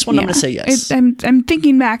on this one, I'm going to say yes. I'm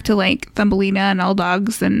thinking back to like Thumbelina and All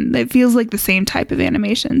Dogs, and it feels like the same type of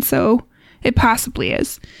animation. So it possibly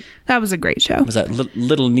is. That was a great show. Was that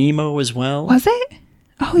Little Nemo as well? Was it?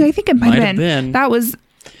 Oh, I think it might have been. That was.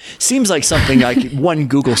 Seems like something like one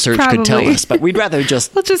Google search could tell us, but we'd rather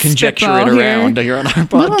just conjecture it around here on our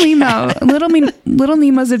podcast. Little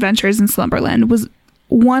Nemo's Adventures in Slumberland was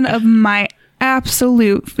one of my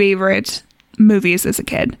absolute favorite movies as a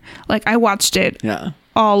kid. Like I watched it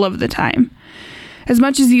all of the time. As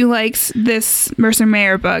much as you liked this Mercer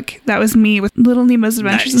Mayer book, that was me with Little Nemo's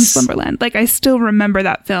Adventures in Slumberland. Like I still remember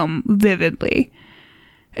that film vividly.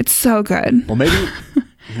 It's so good. Well, maybe.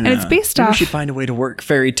 And it's based off. We should find a way to work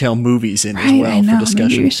fairy tale movies in as well for discussion.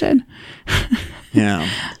 Maybe we should. Yeah.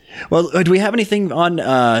 Well, do we have anything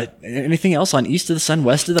else on East of the Sun,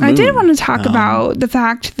 West of the Moon? I did want to talk about the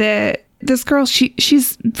fact that this girl,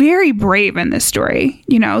 she's very brave in this story.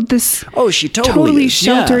 You know, this she totally is.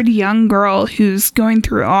 sheltered young girl who's going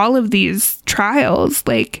through all of these trials.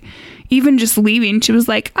 Like, even just leaving, she was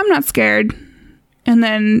like, "I'm not scared," and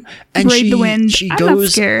then brave the wind. I'm not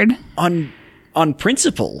scared. on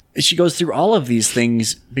principle. She goes through all of these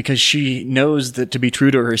things because she knows that to be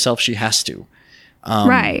true to herself, she has to.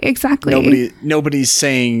 Right, exactly. Nobody's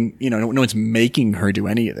saying, no one's making her do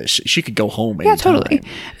any of this. She could go home Yeah, anytime. totally.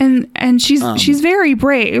 And she's very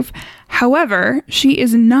brave. However, she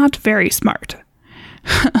is not very smart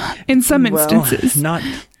in some instances.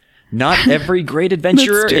 Not every great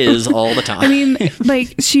adventurer That's true. is all the time. I mean,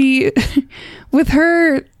 like she, with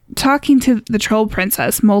her talking to the troll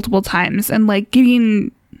princess multiple times and like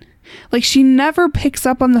getting, like she never picks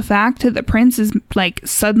up on the fact that the prince is like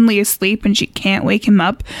suddenly asleep and she can't wake him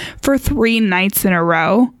up for 3 nights in a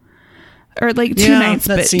row. Or like 2 nights,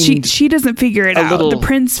 that but seemed she doesn't figure it a out. little The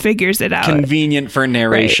prince figures it out. convenient for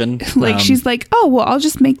narration. Right. Like she's like, oh, well, I'll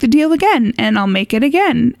just make the deal again and I'll make it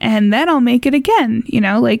again and then I'll make it again.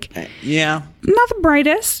 Like, yeah. not the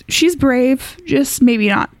brightest. She's brave, just maybe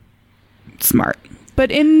not smart. But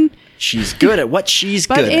she's good at what she's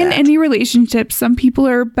good at. But in any relationship, some people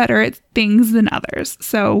are better at things than others.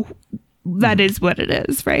 So that is what it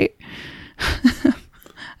is, right?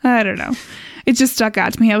 I don't know. It just stuck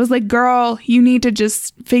out to me. I was like, girl, you need to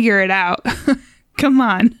just figure it out. Come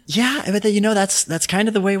on. Yeah, but that's kind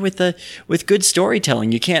of the way with good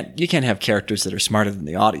storytelling. You can't have characters that are smarter than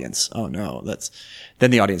the audience. Oh no,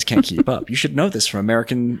 then the audience can't keep up. You should know this from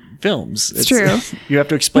American films. It's true. You have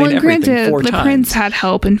to explain everything granted, 4 times. The prince had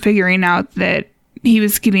help in figuring out that he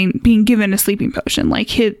was being given a sleeping potion. Like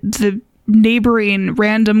the neighboring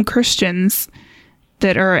random Christians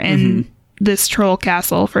that are in this troll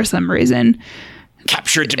castle for some reason.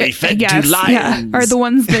 Captured to be fed Yes, to lions. yeah, are the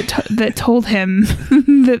ones that told him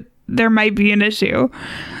that there might be an issue.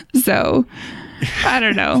 So I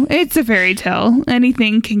don't know. It's a fairy tale.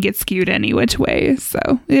 Anything can get skewed any which way. So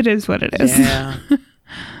it is what it is. Yeah.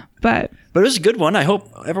 But it was a good one. I hope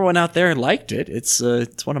everyone out there liked it. It's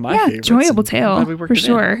one of my favorites. enjoyable and I'm glad we tale worked for it in.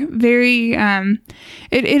 sure. Very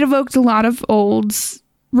it evoked a lot of old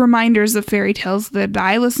reminders of fairy tales that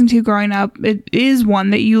I listened to growing up. It is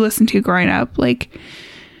one that you listened to growing up. Like,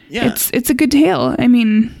 Yeah. it's a good tale. I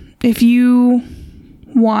mean, if you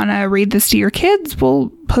want to read this to your kids,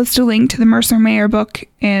 we'll post a link to the Mercer Mayer book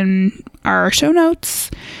in our show notes.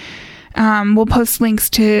 We'll post links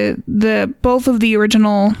to both of the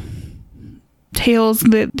original tales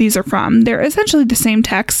that these are from. They're essentially the same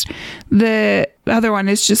text. The other one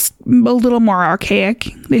is just a little more archaic.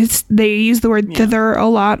 They use the word thither a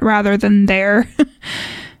lot rather than there.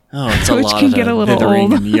 Oh, it's a which lot can of get a little dithering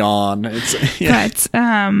old. and yawn.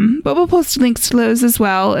 But we'll post links to those as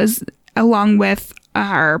well, as along with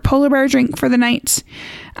our polar bear drink for the night.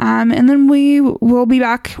 And then we will be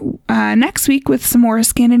back next week with some more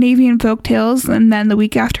Scandinavian folktales, and then the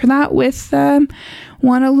week after that with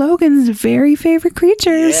one of Logan's very favorite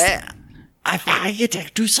creatures. Yeah. I get to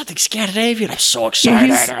do something Scandinavian. I'm so excited.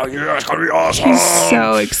 Yeah, It's gonna be awesome. He's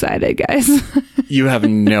so excited, guys. You have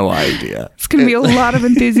no idea. It's going to be a lot of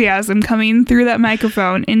enthusiasm coming through that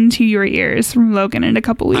microphone into your ears from Logan in a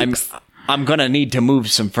couple weeks. I'm gonna need to move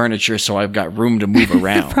some furniture so I've got room to move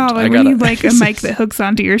around. Probably we need like a mic that hooks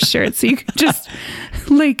onto your shirt so you can just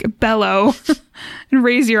like bellow and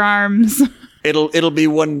raise your arms. It'll be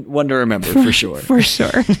one to remember for sure. For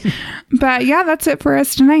sure. But yeah, that's it for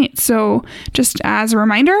us tonight. So just as a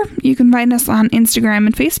reminder, you can find us on Instagram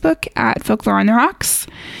and Facebook at Folklore on the Rocks.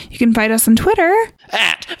 You can find us on Twitter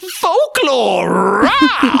At Folklore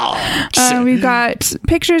Rocks. We've got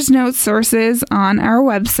pictures, notes, sources on our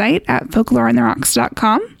website at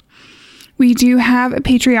folkloreontherocks.com. We do have a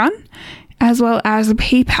Patreon as well as a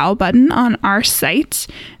PayPal button on our site.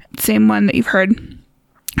 Same one that you've heard.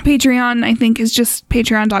 Patreon, I think, is just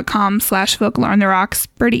patreon.com/folkloreontherocks.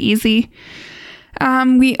 Pretty easy.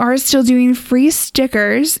 We are still doing free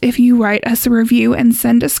stickers if you write us a review and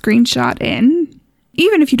send a screenshot in.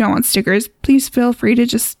 Even if you don't want stickers, please feel free to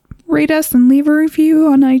just rate us and leave a review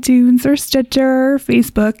on iTunes or Stitcher or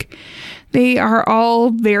Facebook. They are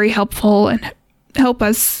all very helpful and help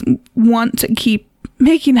us want to keep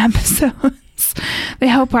making episodes. They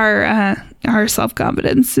help our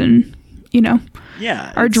self-confidence and,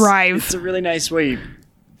 Yeah, our drive. It's a really nice way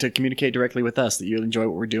to communicate directly with us that you enjoy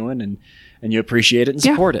what we're doing and you appreciate it and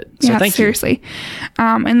support it. So thank you. Seriously.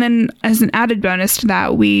 And then as an added bonus to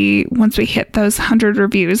that, once we hit those 100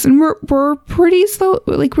 reviews, and we're pretty slow,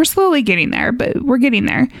 like we're slowly getting there, but we're getting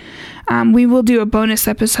there. We will do a bonus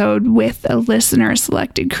episode with a listener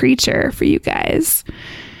selected creature for you guys.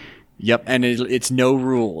 Yep, and it's no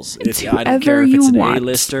rules. I don't whoever care if it's you an want.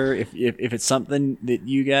 A-lister. If it's something that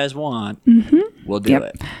you guys want, we'll do Yep.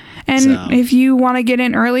 it. And So- if you want to get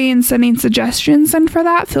in early and sending suggestions in for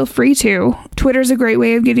that, feel free to. Twitter's a great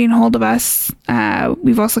way of getting a hold of us.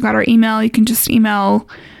 We've also got our email. You can just email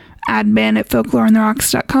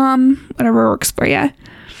admin@folkloreontherocks.com, whatever works for you.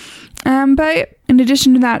 But in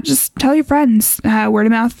addition to that, just tell your friends. Word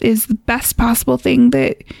of mouth is the best possible thing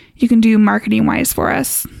that you can do marketing-wise for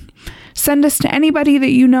us. Send us to anybody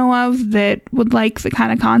that you know of that would like the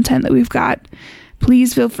kind of content that we've got.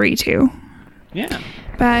 Please feel free to. Yeah.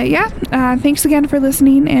 But yeah, thanks again for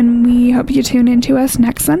listening, and we hope you tune in to us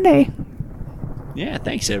next Sunday. Yeah,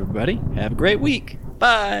 thanks everybody. Have a great week.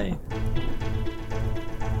 Bye.